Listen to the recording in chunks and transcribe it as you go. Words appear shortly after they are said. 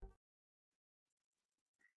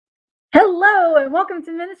and welcome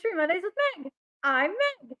to Ministry Mondays with Meg. I'm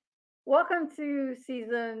Meg. Welcome to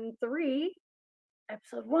season 3,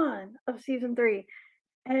 episode 1 of season 3.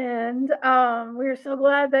 And we're so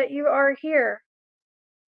glad that you are here.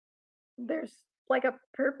 There's like a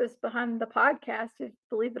purpose behind the podcast, if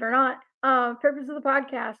believe it or not. Purpose of the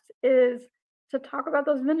podcast is to talk about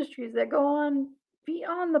those ministries that go on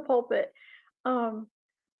beyond the pulpit.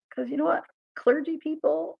 Because you know what? Clergy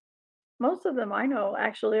people, most of them I know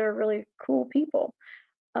actually are really cool people.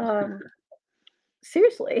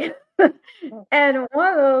 Seriously. And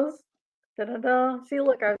one of those, see,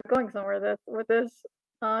 look, I was going somewhere with this.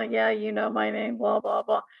 Yeah, you know my name, blah, blah,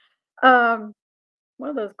 blah. One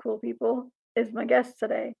of those cool people is my guest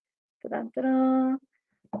today. Da-da-da-da.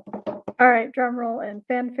 All right, drum roll and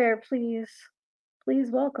fanfare, please.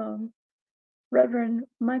 Please welcome Reverend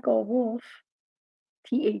Michael Woolf,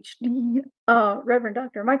 PhD, Reverend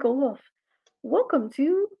Dr. Michael Woolf. Welcome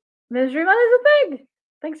to Ministry Mondays with Meg.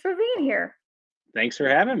 Thanks for being here. Thanks for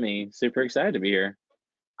having me. Super excited to be here.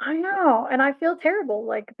 I know, and I feel terrible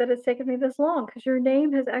like that it's taken me this long because your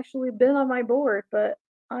name has actually been on my board, but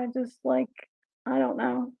I just I don't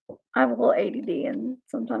know. I have a little ADD, and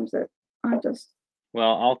sometimes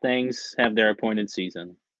Well, all things have their appointed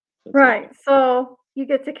season. That's right. Okay. So you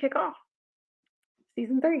get to kick off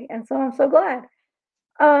season 3, and so I'm so glad.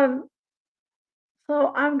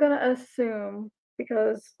 So I'm gonna assume,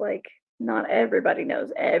 because not everybody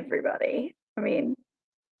knows everybody. I mean,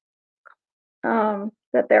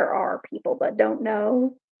 that there are people that don't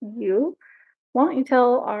know you. Why don't you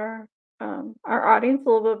tell our audience a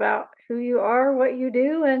little bit about who you are, what you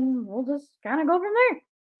do, and we'll just kind of go from there.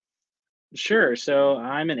 Sure. So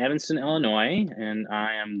I'm in Evanston, Illinois, and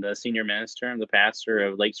I am the senior minister. I'm the pastor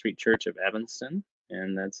of Lake Street Church of Evanston,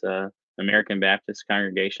 and that's a American Baptist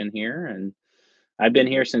congregation here. And I've been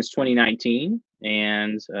here since 2019.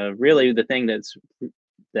 And really, the thing that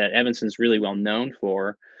Evanston's really well known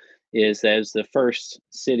for is that it's the first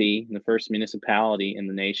city, the first municipality in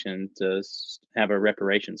the nation to have a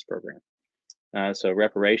reparations program. So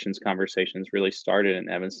reparations conversations really started in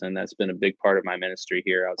Evanston. That's been a big part of my ministry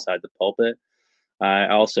here outside the pulpit. I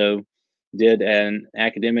also did an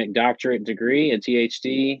academic doctorate degree, a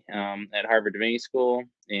PhD, at Harvard Divinity School,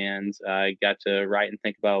 and I got to write and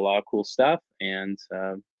think about a lot of cool stuff. And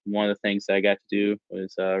one of the things that I got to do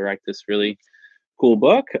was write this really cool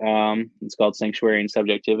book. It's called Sanctuary and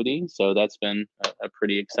Subjectivity. So that's been a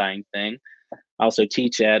pretty exciting thing. I also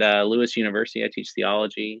teach at Lewis University. I teach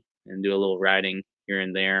theology and do a little writing here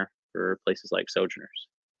and there for places like Sojourners.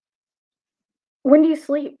 When do you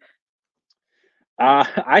sleep?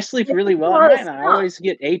 I sleep really well at night, and I always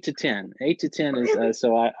get 8 to 10. 8 to 10 is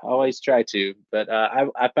so I always try to. But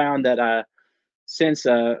I found that since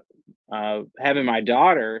having my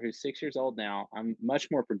daughter, who's 6 years old now, I'm much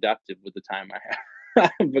more productive with the time I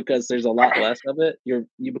have because there's a lot less of it. You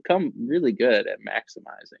become really good at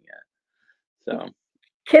maximizing it. So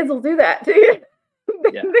kids will do that to you.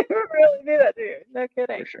 Yeah. They really do that to you. No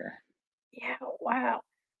kidding. For sure. Yeah. Wow.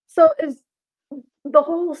 So is the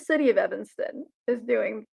whole city of Evanston is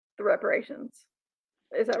doing the reparations?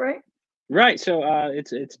 Is that right? Right. So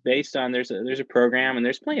it's based on there's a program, and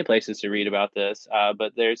there's plenty of places to read about this.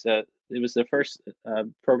 But it was the first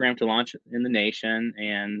program to launch in the nation,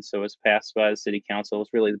 and so it was passed by the city council.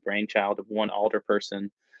 It's really the brainchild of one alderperson,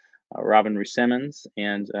 Robin Simmons,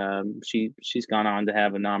 and she's gone on to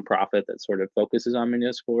have a nonprofit that sort of focuses on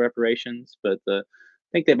municipal reparations. But I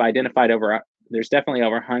think they've identified there's definitely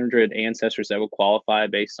over 100 ancestors that will qualify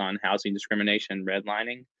based on housing discrimination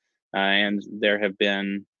redlining, and there have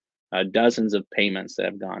been dozens of payments that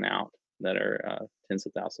have gone out that are tens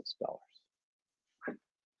of thousands of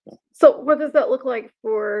dollars. So what does that look like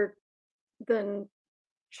for the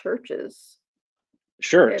churches?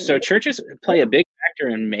 Sure. So churches play a big factor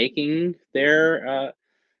in making their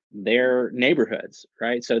neighborhoods,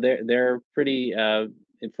 right? So they're pretty.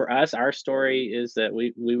 For us, our story is that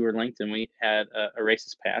we were linked, and we had a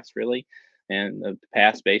racist past, really, and the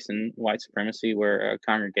past based in white supremacy, where a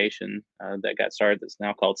congregation that got started that's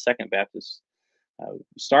now called Second Baptist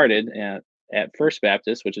started at First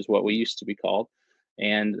Baptist, which is what we used to be called.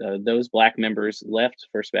 And those Black members left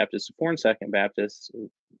First Baptist to form Second Baptist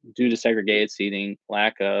due to segregated seating,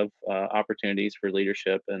 lack of opportunities for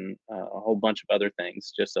leadership, and a whole bunch of other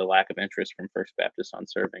things, just a lack of interest from First Baptist on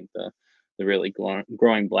serving the really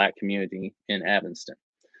growing Black community in Evanston.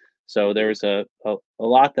 So there was a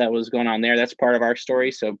lot that was going on there. That's part of our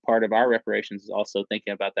story. So part of our reparations is also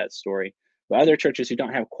thinking about that story. But other churches who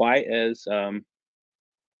don't have quite as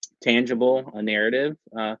tangible a narrative,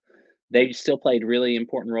 they still played really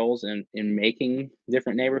important roles in making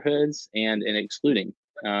different neighborhoods and in excluding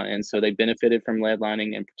and so they benefited from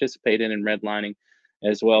redlining and participated in redlining,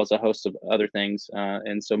 as well as a host of other things.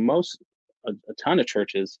 And so a ton of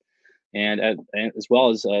churches and as well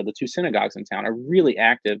as the two synagogues in town are really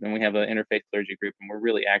active, and we have an interfaith clergy group, and we're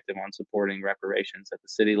really active on supporting reparations at the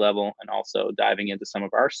city level, and also diving into some of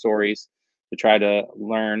our stories to try to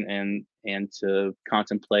learn and to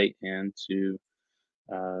contemplate and to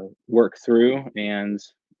work through and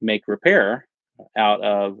make repair out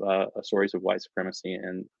of stories of white supremacy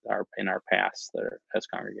in our past there as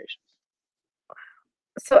congregations.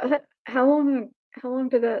 So how long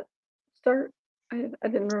did that start? I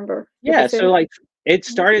didn't remember. Did you Yeah, say so that? like it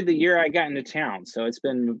started the year I got into town, so it's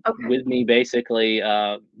been Okay. with me basically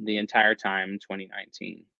the entire time,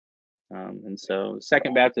 2019. And so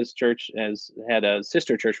Second Baptist Church has had a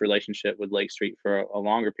sister church relationship with Lake Street for a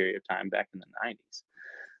longer period of time back in the 90s.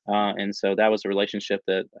 And so that was a relationship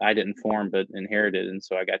that I didn't form but inherited. And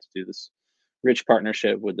so I got to do this rich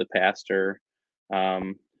partnership with the pastor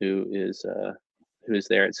um, who is uh, who is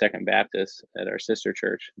there at Second Baptist at our sister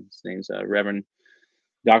church. His name's Reverend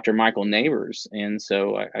Dr. Michael Neighbors. And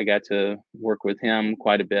so I got to work with him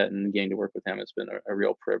quite a bit, and getting to work with him has been a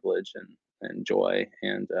real privilege and joy.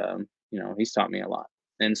 And, he's taught me a lot.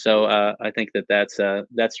 And so I think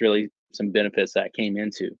that's really some benefits that I came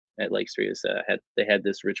into at Lake Street is that they had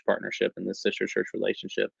this rich partnership and this sister church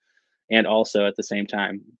relationship. And also at the same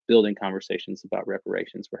time, building conversations about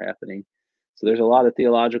reparations were happening. So there's a lot of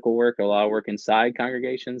theological work, a lot of work inside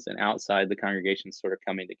congregations and outside the congregations sort of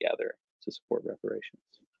coming together to support reparations.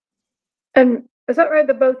 And is that right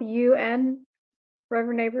that both you and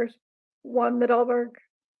Reverend Neighbors won the Dahlberg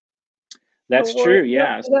That's award? true.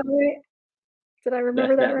 Yeah. Is that right? Did I That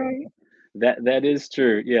remember that that right? that is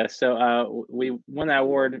true. Yeah. So we won that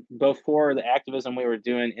award both for the activism we were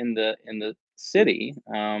doing in the city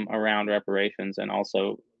around reparations, and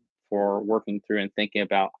also for working through and thinking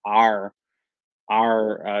about our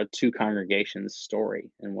two congregations story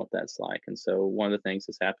and what that's like. And so one of the things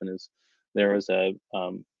that's happened is there was a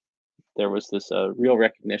there was this real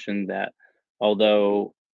recognition that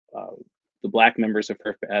although uh, the Black members of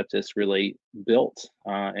First Baptist really built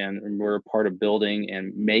and were part of building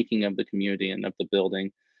and making of the community and of the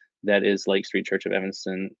building that is Lake Street Church of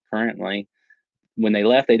Evanston currently, when they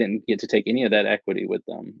left, they didn't get to take any of that equity with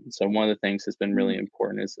them. So one of the things that's been really Mm,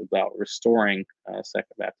 important is about restoring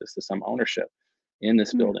Second Baptist to some ownership in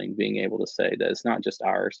this mm, building, being able to say that it's not just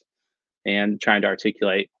ours, and trying to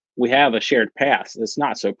articulate we have a shared past that's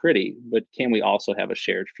not so pretty, but can we also have a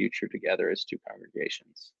shared future together as two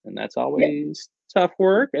congregations? And that's yeah. always tough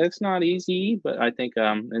work. It's not easy, but I think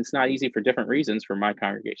it's not easy for different reasons for my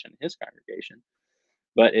congregation and his congregation.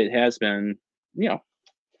 But it has been, you know,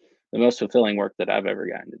 the most fulfilling work that I've ever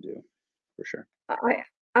gotten to do, for sure. I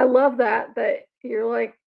I love that you're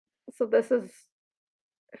like, so this is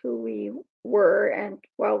who we were, and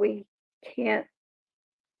while we can't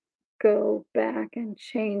go back and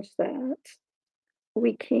change that,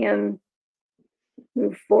 we can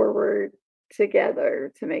move forward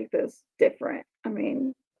together to make this different. I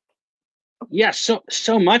mean, Yeah,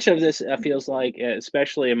 so much of this feels like,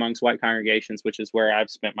 especially amongst white congregations, which is where I've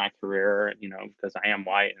spent my career, because I am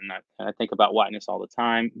white and I think about whiteness all the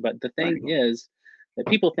time. But the thing right. is that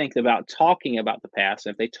people think about talking about the past,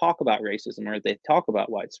 and if they talk about racism or if they talk about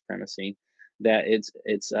white supremacy, that it's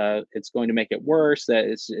going to make it worse. That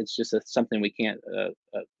it's just something we can't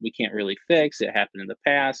really fix. It happened in the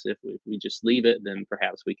past. If we just leave it, then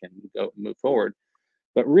perhaps we can go move forward.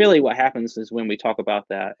 But really, what happens is when we talk about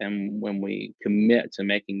that and when we commit to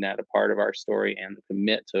making that a part of our story and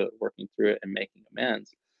commit to working through it and making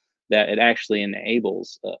amends, that it actually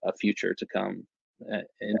enables a future to come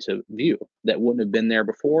into view that wouldn't have been there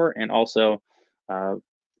before. And also, uh,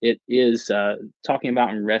 it is talking about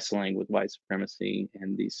and wrestling with white supremacy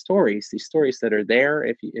and these stories that are there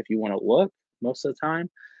if you want to look most of the time.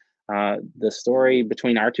 The story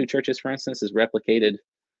between our two churches, for instance, is replicated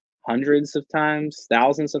hundreds of times,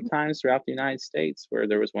 thousands of times throughout the United States, where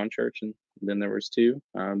there was one church and then there was two,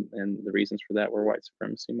 and the reasons for that were white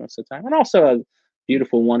supremacy most of the time, and also a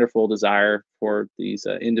beautiful, wonderful desire for these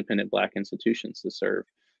independent Black institutions to serve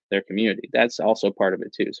their community. That's also part of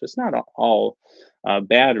it too. So it's not all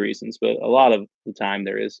bad reasons, but a lot of the time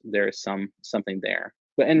there is something there.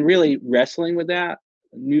 But and really wrestling with that,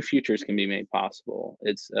 new futures can be made possible.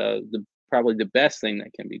 It's the probably the best thing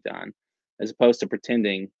that can be done, as opposed to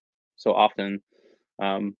pretending so often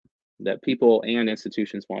um, that people and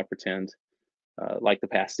institutions want to pretend like the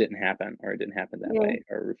past didn't happen or it didn't happen that Yeah, way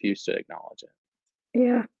or refuse to acknowledge it.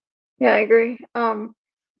 yeah, yeah. I agree.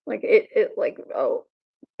 Like it like, oh,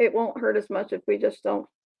 it won't hurt as much if we just don't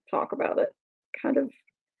talk about it, kind of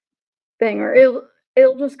thing, or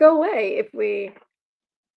it'll just go away if we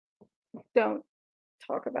don't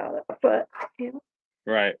talk about it. But yeah,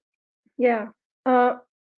 Right. yeah. Uh,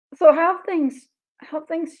 so how things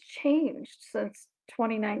changed since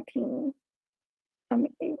 2019? I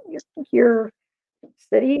mean, your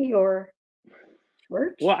city, your Well,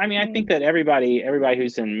 church. I mean, I I think mean, that everybody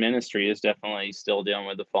who's in ministry is definitely still dealing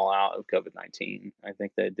with the fallout of COVID-19. I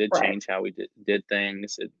think that it did right. change how we did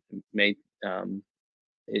things. It made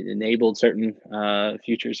it enabled certain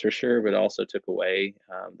futures for sure, but also took away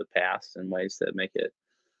the past in ways that make it.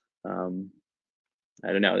 Um,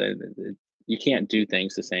 I don't know. You can't do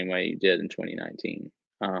things the same way you did in 2019,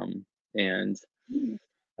 and Mm,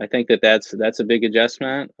 I think that that's a big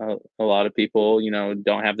adjustment. A lot of people,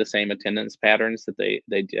 don't have the same attendance patterns that they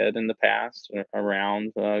did in the past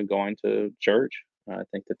around going to church. I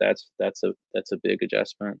think that that's a big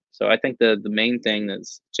adjustment. So I think the main thing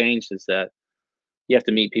that's changed is that you have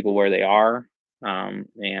to meet people where they are,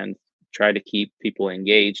 and try to keep people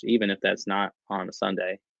engaged, even if that's not on a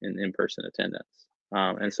Sunday in person attendance.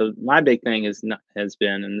 And so my big thing has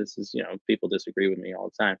been, and this is, people disagree with me all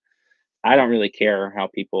the time. I don't really care how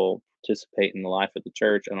people participate in the life of the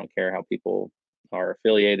church. I don't care how people are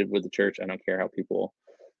affiliated with the church. I don't care how people.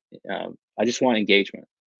 I just want engagement.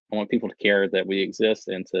 I want people to care that we exist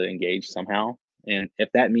and to engage somehow. And if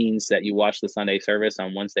that means that you watch the Sunday service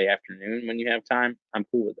on Wednesday afternoon when you have time, I'm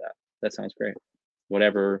cool with that. That sounds great.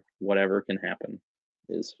 Whatever can happen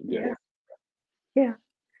is good. yeah,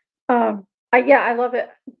 yeah. I love it.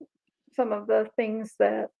 Some of the things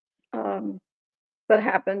um, that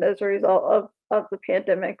happened as a result of the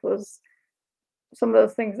pandemic was some of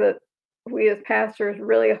those things that we as pastors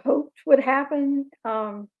really hoped would happen.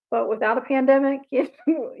 But without a pandemic,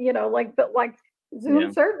 like Zoom Yeah,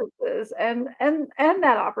 services and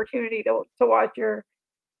that opportunity to watch your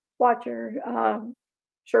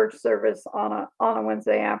church service on a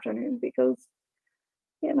Wednesday afternoon, because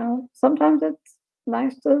sometimes it's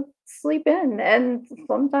nice to sleep in, and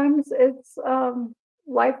sometimes it's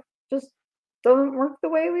life just doesn't work the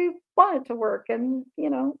way we want it to work, and you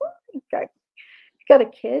got, you got a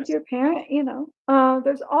kid, that's your parent,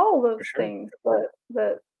 there's all for those sure. things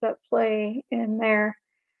that play in there.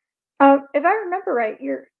 If I remember right,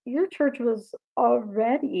 your church was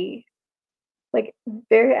already like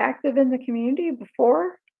very active in the community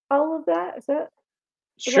before all of that. Is that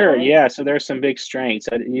Sure, right? yeah, so there's some big strengths.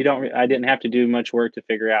 I didn't have to do much work to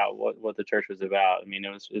figure out what the church was about. I mean,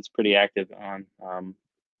 it's pretty active on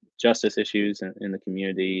justice issues in the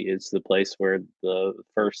community. It's the place where the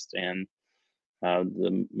first and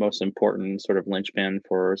the most important sort of linchpin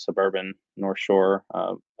for suburban North Shore,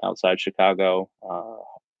 outside Chicago,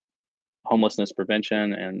 homelessness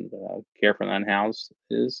prevention and care for the unhoused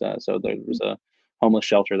is. So there was a homeless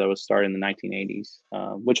shelter that was started in the 1980s,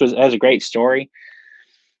 which has a great story.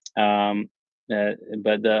 Um,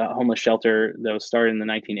 but the homeless shelter that was started in the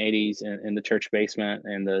 1980s in the church basement,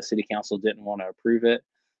 and the city council didn't want to approve it.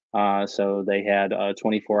 So they had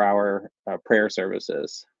 24-hour prayer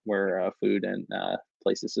services where food and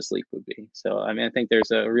places to sleep would be. So, I mean, I think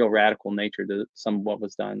there's a real radical nature to some of what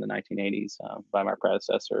was done in the 1980s by my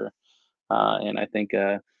predecessor. And I think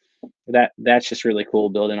that's just really cool.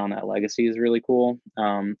 Building on that legacy is really cool.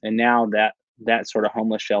 And now that sort of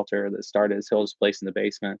homeless shelter that started as Hill's Place in the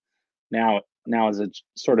basement now is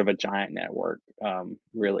sort of a giant network,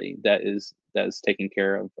 really, that is taking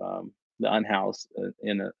care of the unhoused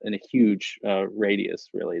in a huge radius.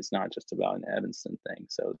 Really, it's not just about an Evanston thing.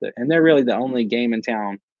 So and they're really the only game in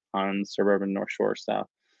town on suburban North Shore stuff,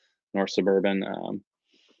 North Suburban,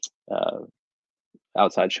 uh,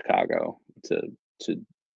 outside Chicago, to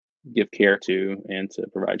give care to and to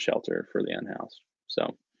provide shelter for the unhoused.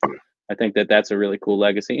 So I think that that's a really cool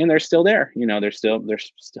legacy, and they're still there. They're still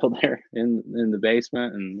there in the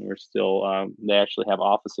basement, and we're still. They actually have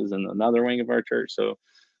offices in another wing of our church, so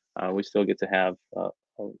we still get to have a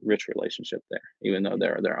rich relationship there, even though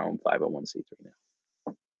they're their own 501(c)(3)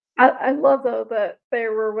 now. I love though that they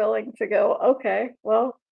were willing to go, okay,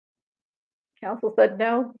 well, council said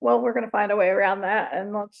no. Well, we're gonna find a way around that,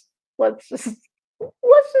 and let's just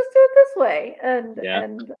let's just do it this way. And Yeah,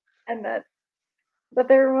 and that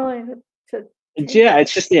they were willing to take yeah. that.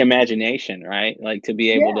 It's just the imagination, right? Like to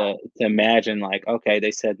be able Yeah, to imagine, like, okay,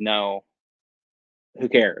 they said no. Who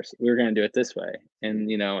cares? We're going to do it this way, and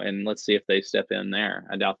let's see if they step in there.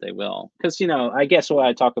 I doubt they will, because I guess what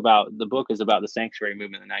I talk about, the book is about the sanctuary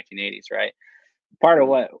movement in the 1980s, right? Part of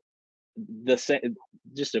what the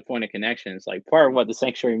just a point of connection is, like, part of what the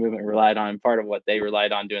sanctuary movement relied on, part of what they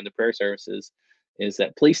relied on doing the prayer services, is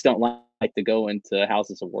that police don't like to go into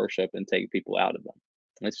houses of worship and take people out of them.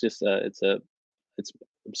 It's just it's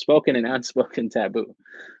spoken and unspoken taboo.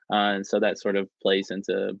 And so that sort of plays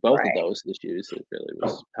into both of Right. those issues. It really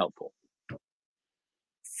was helpful.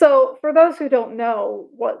 So, for those who don't know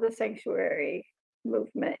what the sanctuary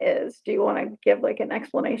movement is, do you want to give like an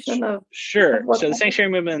explanation of Sure. what So the that is?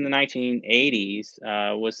 sanctuary movement in the 1980s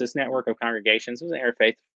was this network of congregations. It was an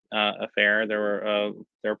interfaith affair. There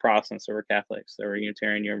were Protestants, there were Catholics, there were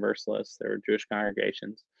Unitarian Universalists, there were Jewish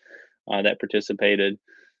congregations that participated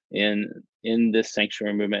in this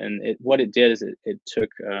sanctuary movement. And what it did is it took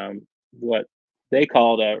what they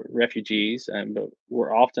called refugees, but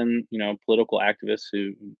were often political activists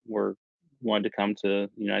who were wanted to come to the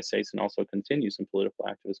United States and also continue some political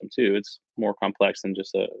activism too. It's more complex than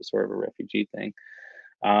just a sort of a refugee thing.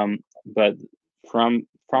 But from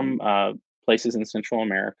places in Central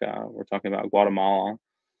America, we're talking about Guatemala,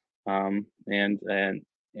 um, and and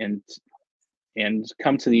and and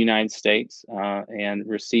come to the United States and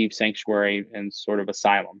receive sanctuary and sort of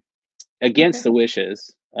asylum against Okay. the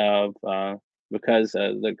wishes of because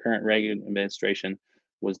the current Reagan administration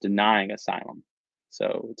was denying asylum.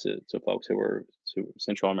 So to folks to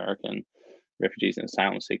Central American refugees and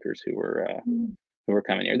asylum seekers Mm. who were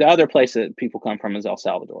coming here. The other place that people come from is El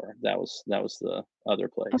Salvador. That was the other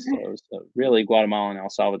place. So Okay. it was really Guatemala and El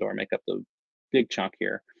Salvador make up the big chunk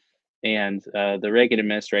here. And the Reagan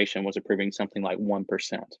administration was approving something like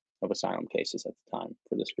 1% of asylum cases at the time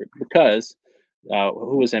for this group because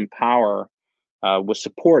who was in power was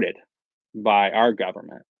supported by our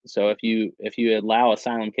government. So if you allow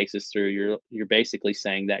asylum cases through, you're basically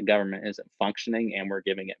saying that government isn't functioning, and we're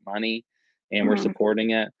giving it money, and we're Mm. supporting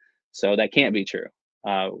it. So that can't be true.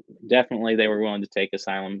 Uh, Definitely, they were willing to take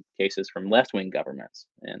asylum cases from left-wing governments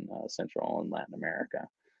in Central and Latin America,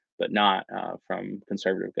 but not from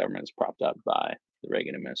conservative governments propped up by the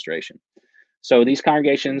Reagan administration. So these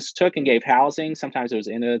congregations took and gave housing. Sometimes it was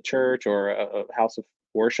in a church or a house of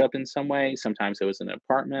worship in some way. Sometimes it was an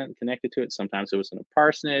apartment connected to it. Sometimes it was in a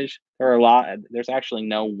parsonage. There's actually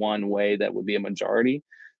no one way that would be a majority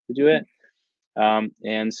to do it.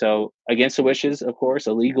 And so, against the wishes, of course,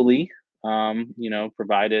 illegally,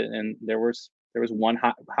 provided. And there was one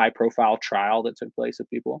high profile trial that took place of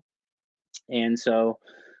people, and so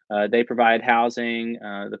they provide housing.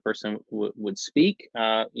 The person would speak,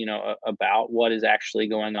 about what is actually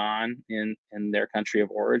going on in their country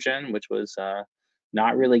of origin, which was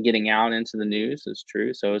not really getting out into the news. Is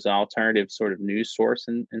true. So it's an alternative sort of news source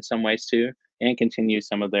in some ways too, and continue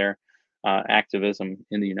some of their activism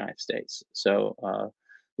in the United States. So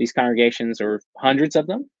these congregations, or hundreds of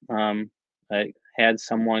them, had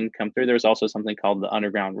someone come through. There was also something called the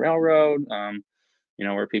Underground Railroad.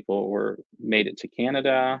 Where people were made it to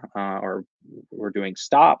Canada, or were doing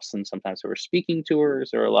stops, and sometimes there were speaking tours.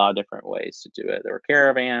 There were a lot of different ways to do it. There were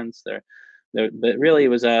caravans. But really, it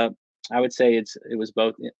was I would say it was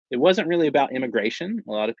both. It wasn't really about immigration.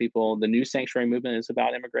 A lot of people, the new sanctuary movement is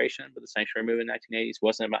about immigration, but the sanctuary movement in the 1980s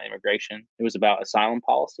wasn't about immigration. It was about asylum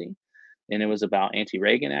policy, and it was about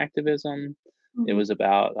anti-Reagan activism. It Mhm. was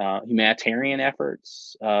about humanitarian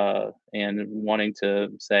efforts, and wanting to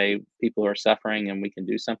say people are suffering and we can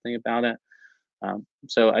do something about it.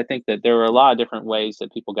 So I think that there were a lot of different ways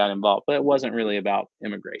that people got involved, but it wasn't really about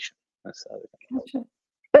immigration. That's the other thing. Gotcha.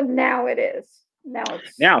 But now it is. Now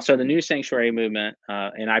it's Now, so the new sanctuary movement,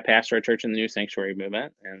 and I pastor a church in the new sanctuary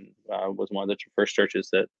movement, and was one of the first churches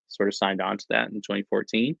that sort of signed on to that in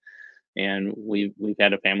 2014. And we've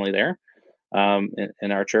had a family there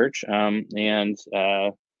in our church, and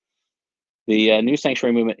the new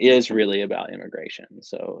sanctuary movement is really about immigration.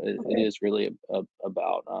 So it okay. is really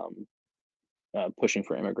about pushing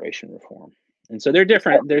for immigration reform. And so they're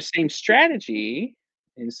different. They're same strategy,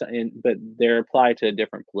 but they're applied to a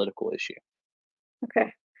different political issue.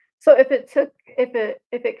 Okay. So if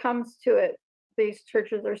it comes to it, these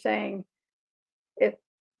churches are saying if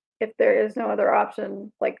if there is no other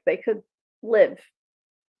option, like they could live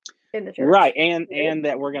in the Right, church. and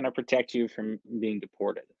that we're going to protect you from being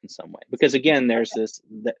deported in some way, because again, there's Okay. this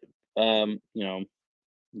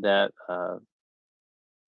that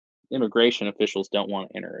immigration officials don't want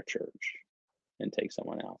to enter a church and take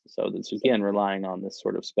someone out. So that's again relying on this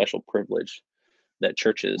sort of special privilege that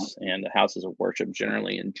churches and the houses of worship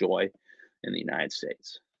generally enjoy in the United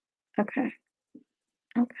States. Okay.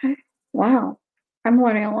 Okay. Wow. I'm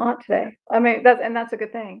learning a lot today. I mean, that's a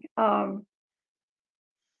good thing. And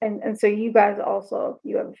so you guys also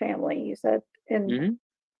you have a family, you said, in Hmm.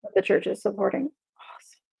 the church is supporting.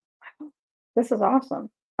 Awesome. Wow. This is awesome.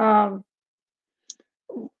 Um,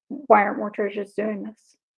 why aren't more churches doing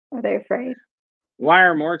this? Are they afraid? Why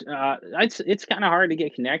are more? It's kind of hard to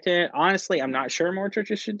get connected. Honestly, I'm not sure more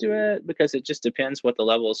churches should do it because it just depends what the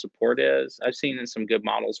level of support is. I've seen in some good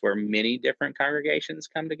models where many different congregations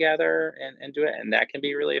come together and do it, and that can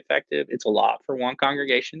be really effective. It's a lot for one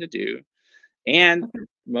congregation to do, and Okay.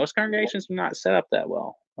 most congregations are not set up that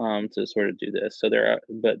well to sort of do this. So there are,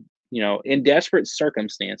 but in desperate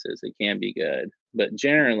circumstances, it can be good. But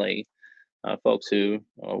generally, folks who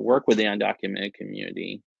work with the undocumented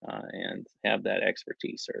community and have that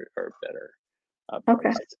expertise are better Okay.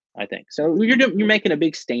 placed, I think. So you're making a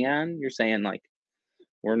big stand. You're saying like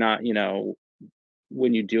we're not,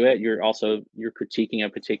 when you do it, you're critiquing a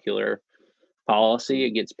particular policy.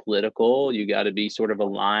 It gets political. You got to be sort of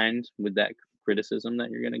aligned with that criticism that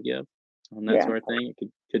you're going to give on that Yeah. sort of thing. It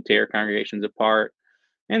could tear congregations apart.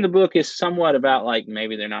 And the book is somewhat about like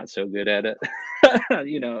maybe they're not so good at it,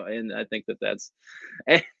 and I think that's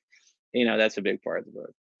that's a big part of the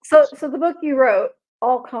book. So the book you wrote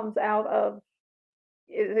all comes out of,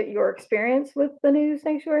 is it your experience with the new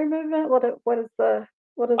sanctuary movement? What is the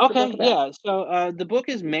book Okay, about? yeah. So the book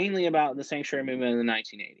is mainly about the sanctuary movement in the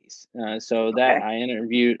 1980s. So that Okay. I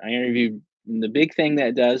interviewed the big thing that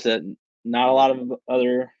it does that not a lot of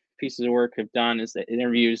other pieces of work have done is that it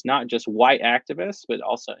interviews not just white activists but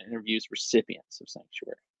also interviews recipients of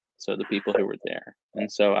sanctuary. So the people who were there,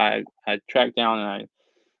 and so I tracked down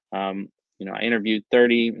and I interviewed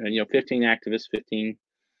 30, 15 activists, 15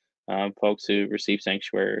 folks who received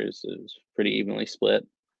sanctuaries. It was pretty evenly split,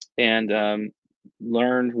 and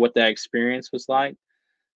learned what that experience was like.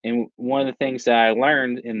 And one of the things that I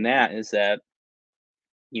learned in that is that,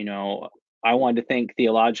 you know, I wanted to think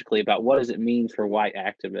theologically about what does it mean for white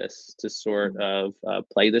activists to sort Mm. of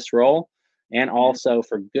play this role, and Yeah. also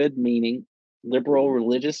for good meaning liberal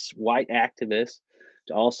religious white activists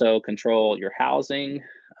to also control your housing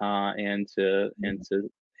and to and Mhm.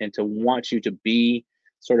 to and to want you to be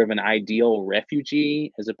sort of an ideal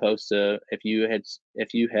refugee as opposed to if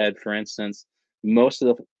you had for instance most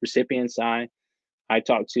of the recipients I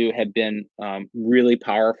talked to had been really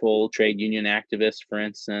powerful trade union activists, for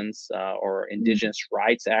instance, or Mm. indigenous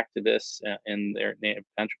rights activists in their native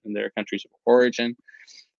country, in their countries of origin,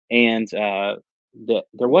 and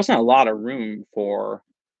there wasn't a lot of room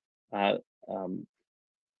uh, um,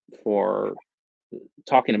 for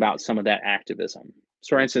talking about some of that activism.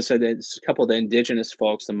 So, for instance, so there's a couple of the indigenous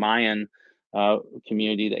folks, the Mayan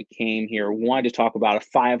community that came here, wanted to talk about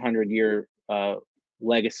a 500-year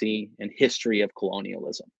legacy and history of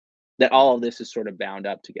colonialism. That all of this is sort of bound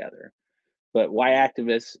up together. But white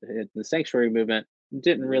activists in the sanctuary movement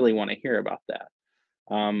didn't really want to hear about that.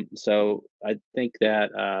 So I think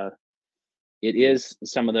that it is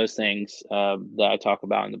some of those things that I talk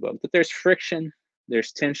about in the book. That there's friction,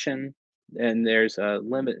 there's tension, and there's a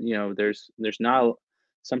limit. There's not.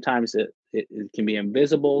 Sometimes it can be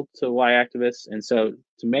invisible to white activists, and so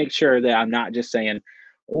to make sure that I'm not just saying,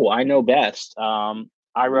 "Oh, I know best."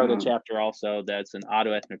 I wrote a Mhm. chapter also that's an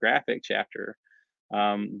autoethnographic chapter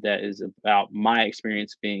that is about my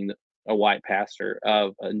experience being a white pastor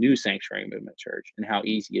of a new sanctuary movement church and how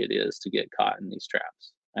easy it is to get caught in these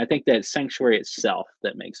traps. I think that sanctuary itself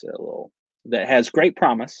that makes it that has great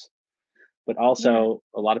promise, but Yeah. also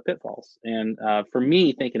a lot of pitfalls. And for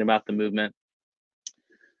me, thinking about the movement,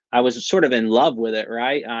 I was sort of in love with it,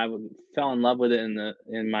 right? Fell in love with it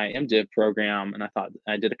in my MDiv program, and I thought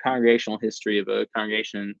I did a congregational history of a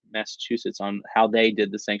congregation in Massachusetts on how they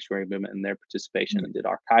did the sanctuary movement and their participation, Mm. and did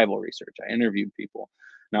archival research. I interviewed people,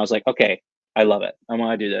 and I was like, okay, I love it. I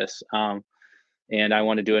want to do this, and I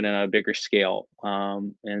want to do it in a bigger scale.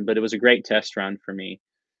 But it was a great test run for me,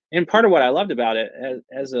 and part of what I loved about it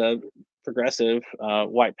as a progressive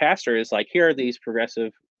white pastor is like here are these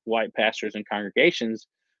progressive white pastors and congregations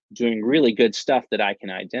doing really good stuff that I can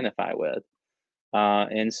identify with.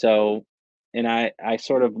 And so, and I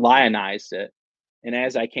sort of lionized it. And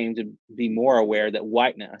as I came to be more aware that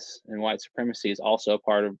whiteness and white supremacy is also a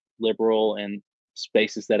part of liberal and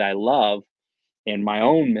spaces that I love in my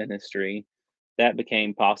own ministry, that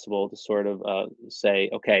became possible to sort of say,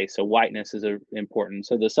 okay, so whiteness is important.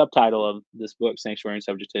 So the subtitle of this book, Sanctuary and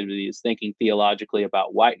Subjectivity, is thinking theologically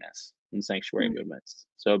about whiteness in sanctuary Mm. movements.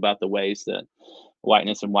 So about the ways that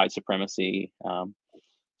whiteness and white supremacy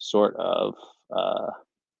sort of uh,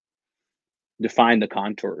 define the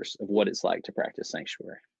contours of what it's like to practice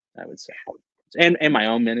sanctuary, I would say. And my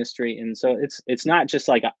own ministry. And so it's not just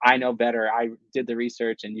like I know better, I did the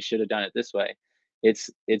research and you should have done it this way.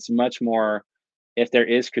 It's much more, if there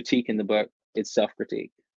is critique in the book, it's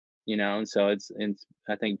self-critique, and so it's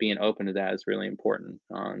I think being open to that is really important.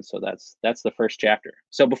 And so that's the first chapter.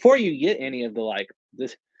 So before you get any of the like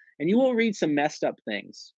this and you will read some messed up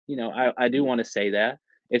things. I do want to say that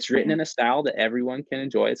it's written Yeah. in a style that everyone can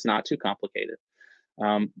enjoy. It's not too complicated.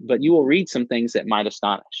 But you will read some things that might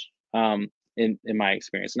astonish, in my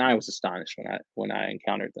experience, and I was astonished when I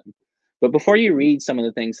encountered them. But before you read some of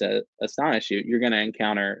the things that astonish you, you're going to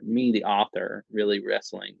encounter me, the author, really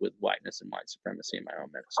wrestling with whiteness and white supremacy in my own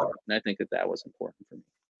ministry, and I think that was important for me.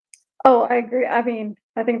 Oh, I agree. I mean,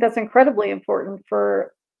 I think that's incredibly important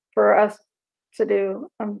for us to do.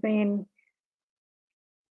 I mean,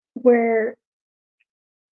 where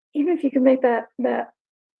even if you can make that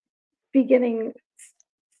beginning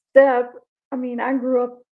step. I mean, I grew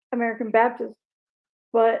up American Baptist,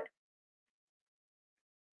 but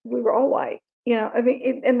we were all white. I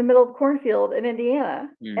mean, in the middle of cornfield in Indiana,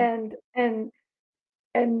 Mm,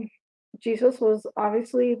 and Jesus was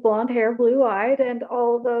obviously blonde hair, blue eyed, and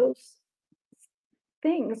all of those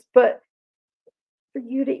things. But for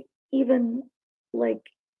you to even like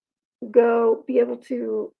go be able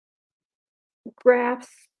to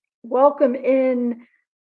grasp, welcome in,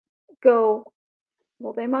 go,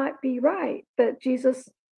 well, they might be right that Jesus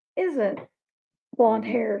isn't blonde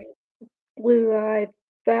mhm. hair, blue eyed,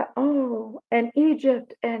 that, oh, and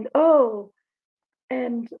Egypt, and oh,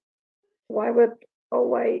 and why would a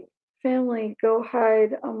white family go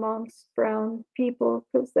hide amongst brown people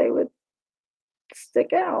because they would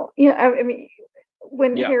stick out? I mean,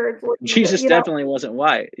 when Yeah. Herod's looking to, Jesus definitely wasn't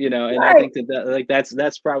white, and I right, think that like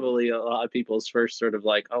that's probably a lot of people's first sort of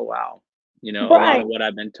like, oh wow, a lot right, of what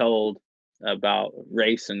I've been told about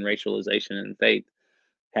race and racialization and faith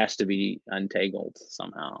has to be untangled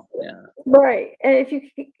somehow. Yeah. right. And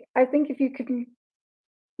I think if you could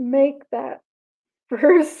make that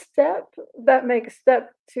first step, that makes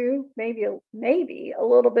step two maybe a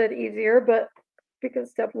little bit easier, but because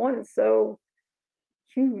step one is so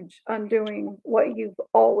huge, undoing what you've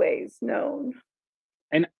always known.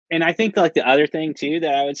 And I think like the other thing too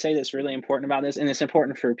that I would say that's really important about this, and it's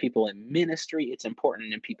important for people in ministry, it's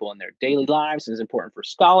important in people in their daily lives, and it's important for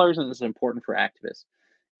scholars, and it's important for activists,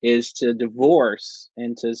 is to divorce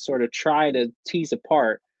and to sort of try to tease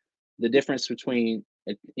apart the difference between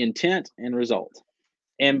intent and result.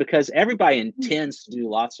 And because everybody Mm, intends to do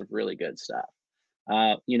lots of really good stuff,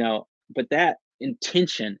 uh, you know, but that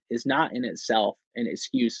intention is not in itself an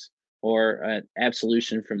excuse or an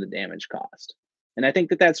absolution from the damage caused. And I think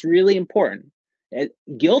that that's really important.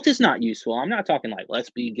 Guilt is not useful. I'm not talking like let's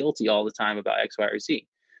be guilty all the time about X, Y, or Z,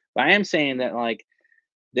 but I am saying that like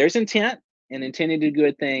there's intent, and intending to do a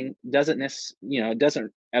good thing doesn't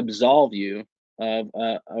doesn't absolve you of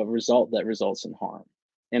a result that results in harm.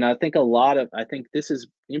 And I think this is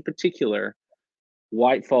in particular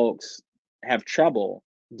white folks have trouble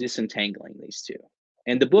disentangling these two.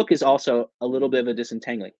 And the book is also a little bit of a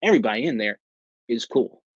disentangling. Everybody in there is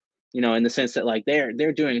cool, in the sense that like they're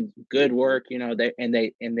doing good work,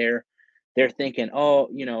 they're thinking, oh,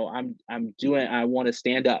 I want to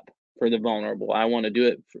stand up for the vulnerable. I want to do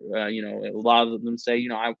it. A lot of them say,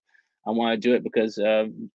 I want to do it because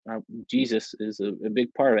Jesus is a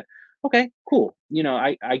big part of it. Okay, cool.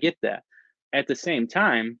 I get that. At the same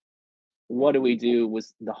time, what do we do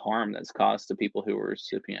with the harm that's caused to people who are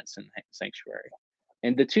recipients in sanctuary?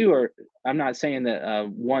 And the two are, I'm not saying that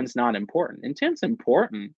one's not important. Intent's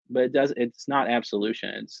important, but it's not absolution.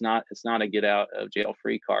 It's not a get out of jail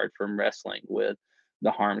free card from wrestling with the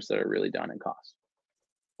harms that are really done and caused.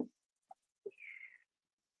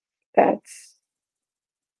 that's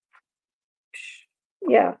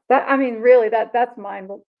yeah. That I mean, really, that's mind.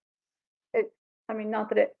 It. I mean, not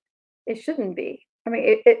that it shouldn't be. I mean,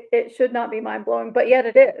 it should not be mind blowing, but yet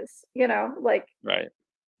it is. Like Right.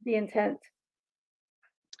 the intent.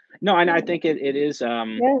 No, and I Um, think it is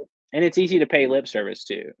yeah, and it's easy to pay lip service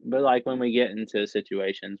to. But like when we get into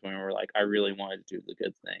situations when we're like, I really wanted to do the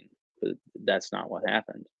good thing, but that's not what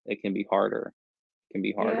happened. It can be harder. Can be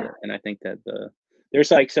yeah. harder. And I think that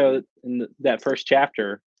there's like so in that first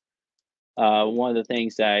chapter, one of the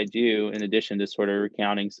things that I do in addition to sort of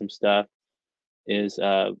recounting some stuff is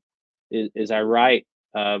I write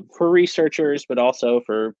for researchers, but also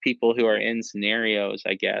for people who are in scenarios.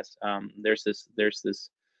 I guess there's this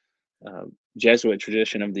uh, Jesuit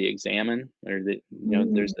tradition of the examen, or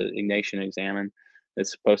Mm, there's the Ignatian examen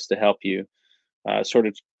that's supposed to help you sort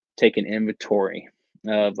of take an inventory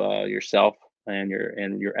of yourself and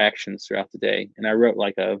your actions throughout the day. And I wrote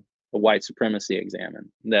like a white supremacy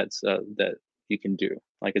examen that you can do.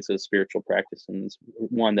 Like it's a spiritual practice, and it's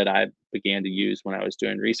one that I began to use when I was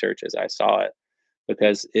doing research as I saw it,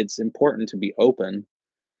 because it's important to be open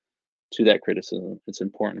to that criticism. It's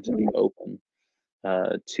important to be mm, open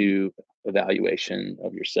to evaluation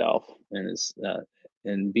of yourself,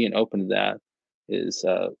 and being open to that is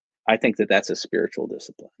I think that that's a spiritual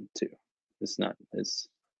discipline too. It's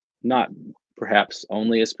not perhaps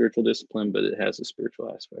only a spiritual discipline, but it has a spiritual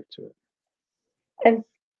aspect to it. And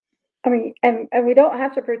I mean, and we don't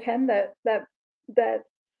have to pretend that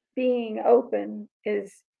being open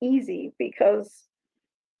is easy, because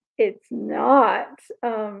it's not.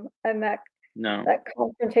 And that No.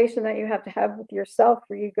 confrontation that you have to have with yourself,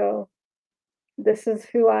 where you go, this is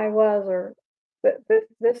who I was, or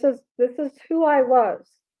this is who I was.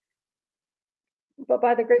 But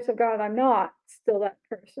by the grace of God, I'm not still that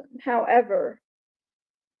person. However,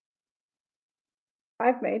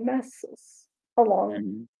 I've made messes along.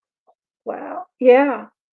 Mhm. Wow. Yeah.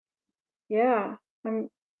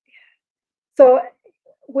 So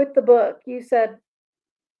with the book, you said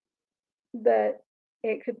that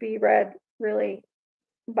it could be read really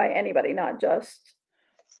by anybody, not just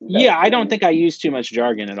Yeah, those I don't in. think I use too much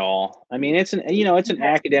jargon at all. I mean, it's an Okay.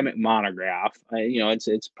 academic monograph.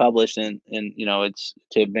 It's published and it's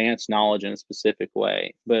to advance knowledge in a specific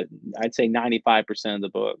way. But I'd say 95% of the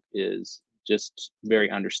book is just very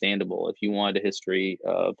understandable if you want a history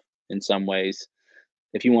of, in some ways,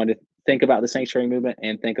 if you want to think about the sanctuary movement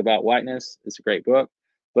and think about whiteness, it's a great book.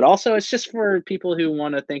 But also, it's just for people who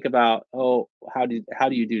want to think about, how do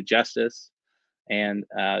you do justice and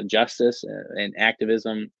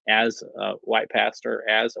activism as a white pastor,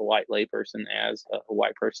 as a white layperson, as a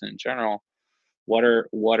white person in general. What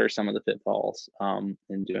are some of the pitfalls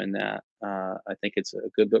in doing that? I think it's a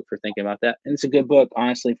good book for thinking about that, and it's a good book,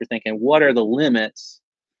 honestly, for thinking what are the limits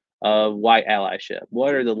of white allyship?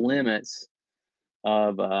 What are the limits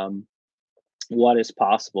of what is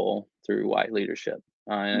possible through white leadership?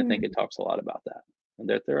 And I think it talks a lot about that.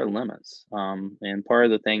 That there are limits. And part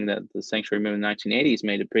of the thing that the sanctuary movement in the 1980s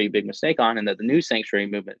made a pretty big mistake on, and that the new sanctuary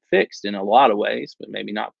movement fixed in a lot of ways, but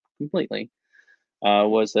maybe not completely,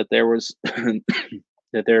 was that there was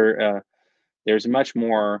that there's much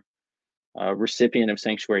more recipient of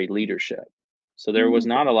sanctuary leadership. So there was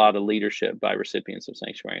not a lot of leadership by recipients of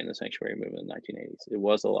sanctuary in the sanctuary movement in the 1980s. It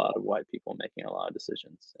was a lot of white people making a lot of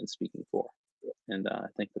decisions and speaking for. And I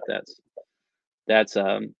think that's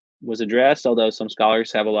was addressed, although some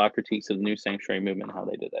scholars have a lot of critiques of the new sanctuary movement and how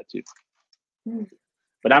they did that too.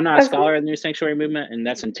 But I'm not a I think, scholar of the new sanctuary movement, and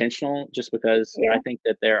that's intentional, just because yeah. I think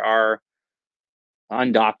that there are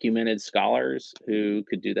undocumented scholars who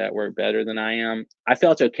could do that work better than I am. I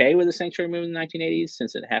felt okay with the sanctuary movement in the 1980s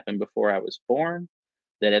since it happened before I was born.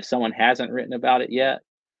 That if someone hasn't written about it yet,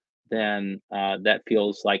 then that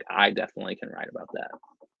feels like I definitely can write about that,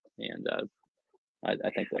 and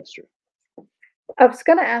I think that's true. I was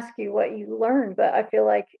going to ask you what you learned, but I feel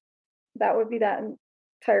like that would be that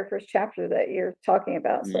entire first chapter that you're talking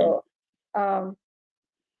about. Mm. So,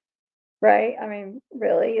 right? I mean,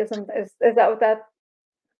 really, is that what that?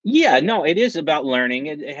 Yeah, no, it is about learning.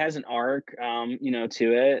 It has an arc, to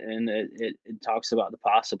it, and it talks about the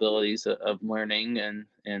possibilities of learning, and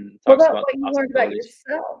What talks about about what the you learned about possibilities.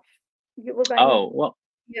 yourself? What about Oh you? well,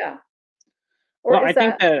 Yeah. Or well, is I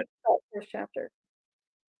think that that that first chapter?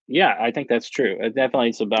 yeah, I think that's true. It definitely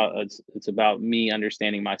it's about me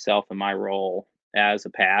understanding myself and my role as a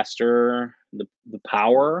pastor, the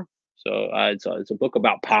power. So it's a book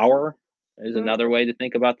about power. Is another way to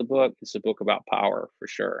think about the book. It's a book about power for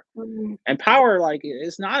sure. Mm-hmm. And power, like,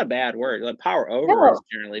 it's not a bad word. Like, power over is No.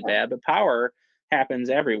 generally No. bad, but power happens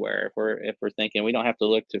everywhere. If we're thinking, we don't have to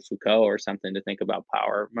look to Foucault or something to think about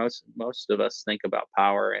power. Most of us think about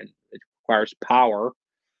power, and it requires power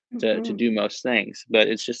to Mm-hmm. do most things. But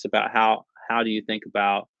it's just about how do you think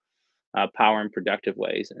about power in productive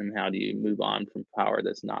ways, and how do you move on from power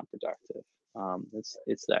that's not productive.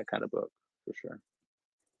 It's that kind of book for sure.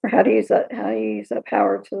 Or how to use that? How do you use that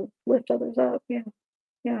power to lift others up? Yeah.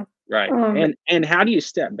 Yeah. Right. Um. And how do you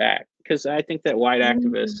step back? Because I think that white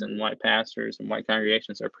activists mm, and white pastors and white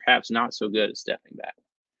congregations are perhaps not so good at stepping back.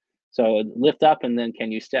 So lift up, and then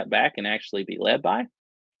can you step back and actually be led by?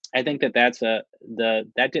 I think that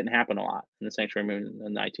didn't happen a lot in the sanctuary movement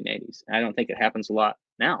in the 1980s. I don't think it happens a lot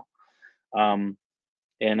now. Um,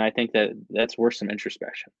 and I think that that's worth some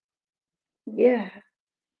introspection. Yeah.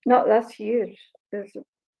 No, that's huge. Is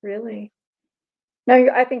really. No,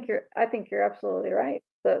 I think you're absolutely right.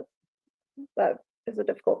 That is a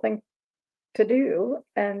difficult thing to do,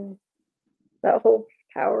 and that whole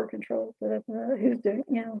power control, who's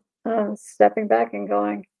doing, stepping back and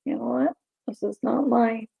going, you know what, this is not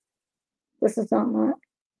my, this is not my.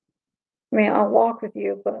 I mean, I'll walk with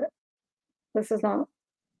you, but this is not.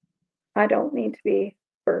 I don't need to be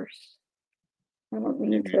first. I don't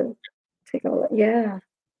need Mhm. to take all that. Yeah,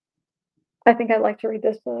 I think I'd like to read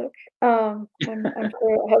this book. I'm sure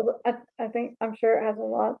it has. I think I'm sure it has a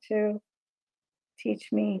lot to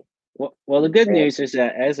teach me. Well, the good news is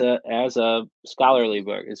that as a scholarly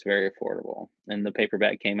book, it's very affordable, and the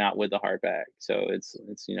paperback came out with the hardback, so it's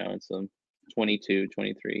 22,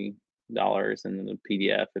 $23, and then the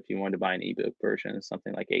PDF, if you want to buy an ebook version, is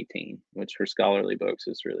something like 18, which for scholarly books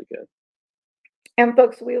is really good. And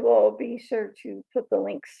folks, we will be sure to put the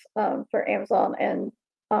links for Amazon and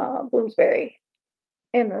Bloomsbury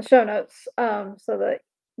in the show notes, so that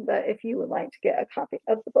if you would like to get a copy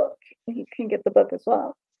of the book, you can get the book as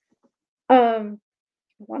well. I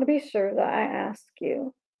want to be sure that I ask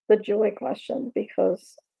you the joy question,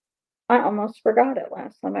 because I almost forgot it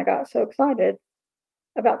last time. I got so excited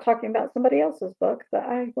about talking about somebody else's book that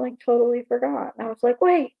I like totally forgot. And I was like,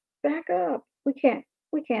 wait, back up. We can't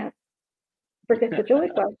forget the joy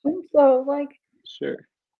question. So, like, Sure.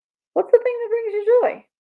 what's the thing that brings you joy?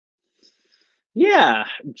 Yeah,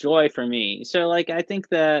 joy for me. So, like, I think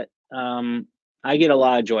that I get a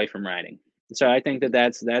lot of joy from writing. So I think that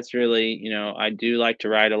that's really, I do like to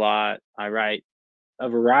write a lot. I write a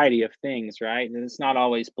variety of things, right? And it's not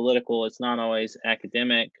always political. It's not always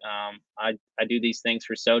academic. I do these things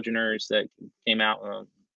for Sojourners that came out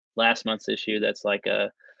last month's issue. That's like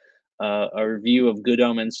a review of Good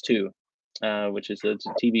Omens 2, which is it's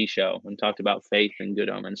a TV show and talked about faith and Good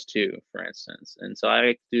Omens 2, for instance. And so I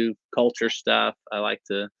like to do culture stuff.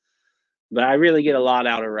 But I really get a lot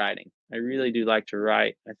out of writing. I really do like to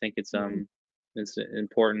write. I think it's Mm. it's an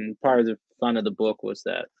important part of the fun of the book was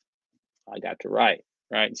that I got to write,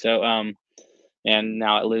 right? So and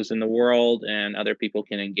now it lives in the world and other people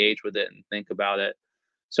can engage with it and think about it.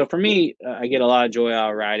 So for me, I get a lot of joy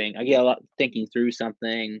out of writing. I get a lot thinking through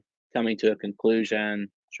something, coming to a conclusion,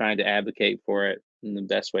 trying to advocate for it in the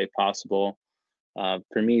best way possible.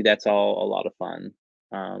 For me, that's all a lot of fun.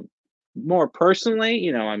 Um, More personally,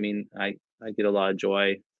 I mean, I get a lot of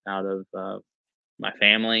joy out of my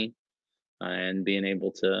family and being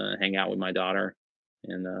able to hang out with my daughter,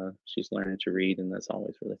 and she's learning to read, and that's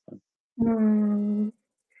always really fun. Mm.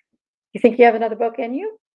 You think you have another book in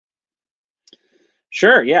you?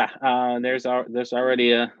 Sure, yeah. There's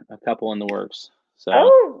already a couple in the works, so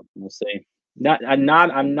Oh, we'll see. I'm not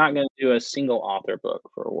going to do a single author book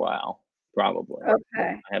for a while, probably. But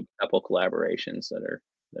okay. I have a couple collaborations that are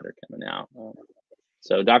coming out.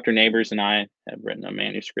 So Dr. Neighbors and I have written a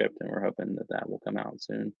manuscript, and we're hoping that will come out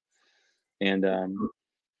soon. And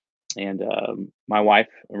my wife,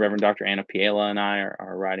 Reverend Dr. Anna Piela, and I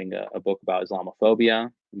are writing a book about Islamophobia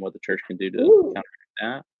and what the church can do to Ooh.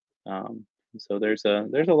 counteract that. So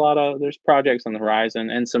there's projects on the horizon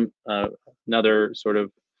and some another sort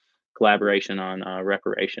of collaboration on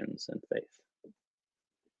reparations and faith.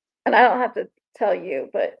 And I don't have to tell you,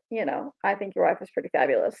 but I think your wife is pretty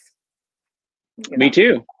fabulous. Me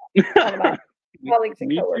too. One of my colleagues and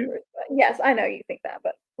Me too. coworkers. But yes, I know you think that,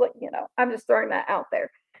 but I'm just throwing that out there.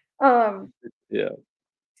 Um, Yeah.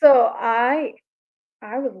 so I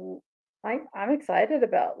would I'm excited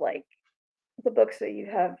about like the books that you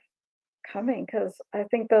have coming, because I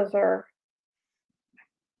think those are,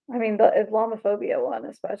 I mean, the Islamophobia one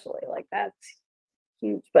especially, like that's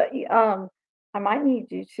huge. But I might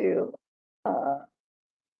need you to uh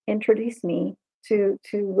introduce me to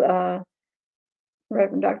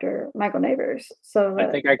Reverend Dr. Michael Neighbors, so I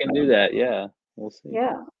that think I can do that. Yeah. We'll see.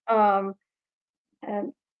 yeah,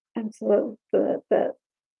 and so that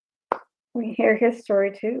we hear his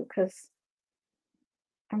story too, because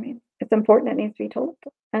I mean it's important. It needs to be told,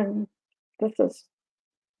 and this is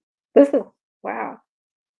this is wow.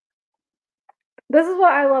 This is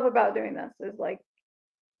what I love about doing this, is like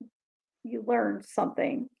you learn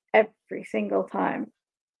something every single time,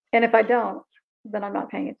 and if I don't, then I'm not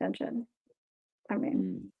paying attention. I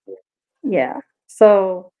mean, Mm. yeah.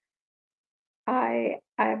 So I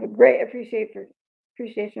have a great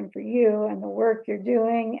appreciation for you and the work you're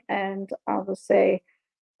doing, and I'll just say,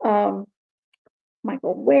 um,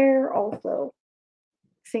 Michael Ware also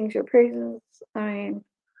sings your praises. I mean,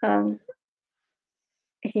 um,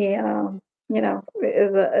 he is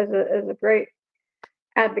a great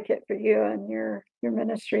advocate for you and your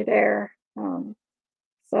ministry there.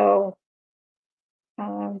 So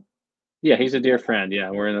um, Yeah, he's a dear friend. Yeah,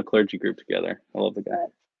 we're in a clergy group together. I love the guy.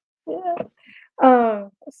 yeah.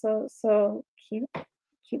 So keep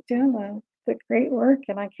doing the great work,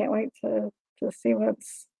 and I can't wait to see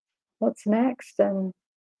what's next, and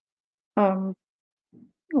um,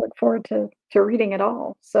 look forward to reading it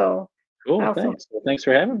all. So I Cool. also, Thanks. Well, thanks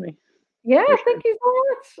for having me. yeah, For sure. thank you so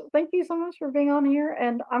much. Thank you so much for being on here,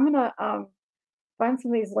 and I'm gonna find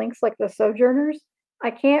some of these links like the Sojourners.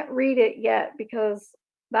 I can't read it yet because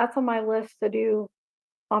that's on my list to do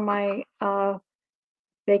on my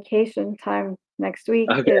vacation time next week,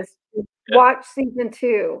 Okay. is to Yeah. watch season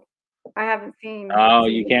 2. I haven't seen. Oh,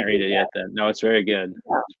 you season can't 2 read it yet. yet then. No, it's very good.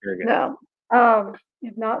 No, It's very good. no.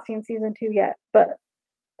 I've not seen season 2 yet, but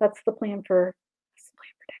that's the plan for next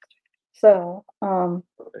week. So,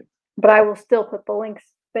 Perfect. but I will still put the links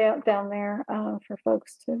down there for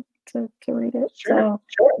folks to read it. Sure, So,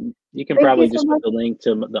 sure. You can thank probably you so just much. put the link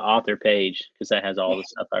to the author page because that has all the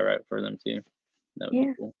stuff I wrote for them too. That would be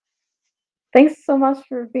Yeah. cool. Thanks so much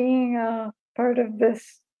for being part of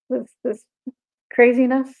this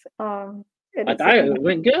craziness. I thought it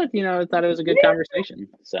went good. I thought it was a good conversation.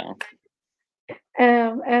 So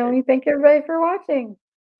And we thank everybody for watching.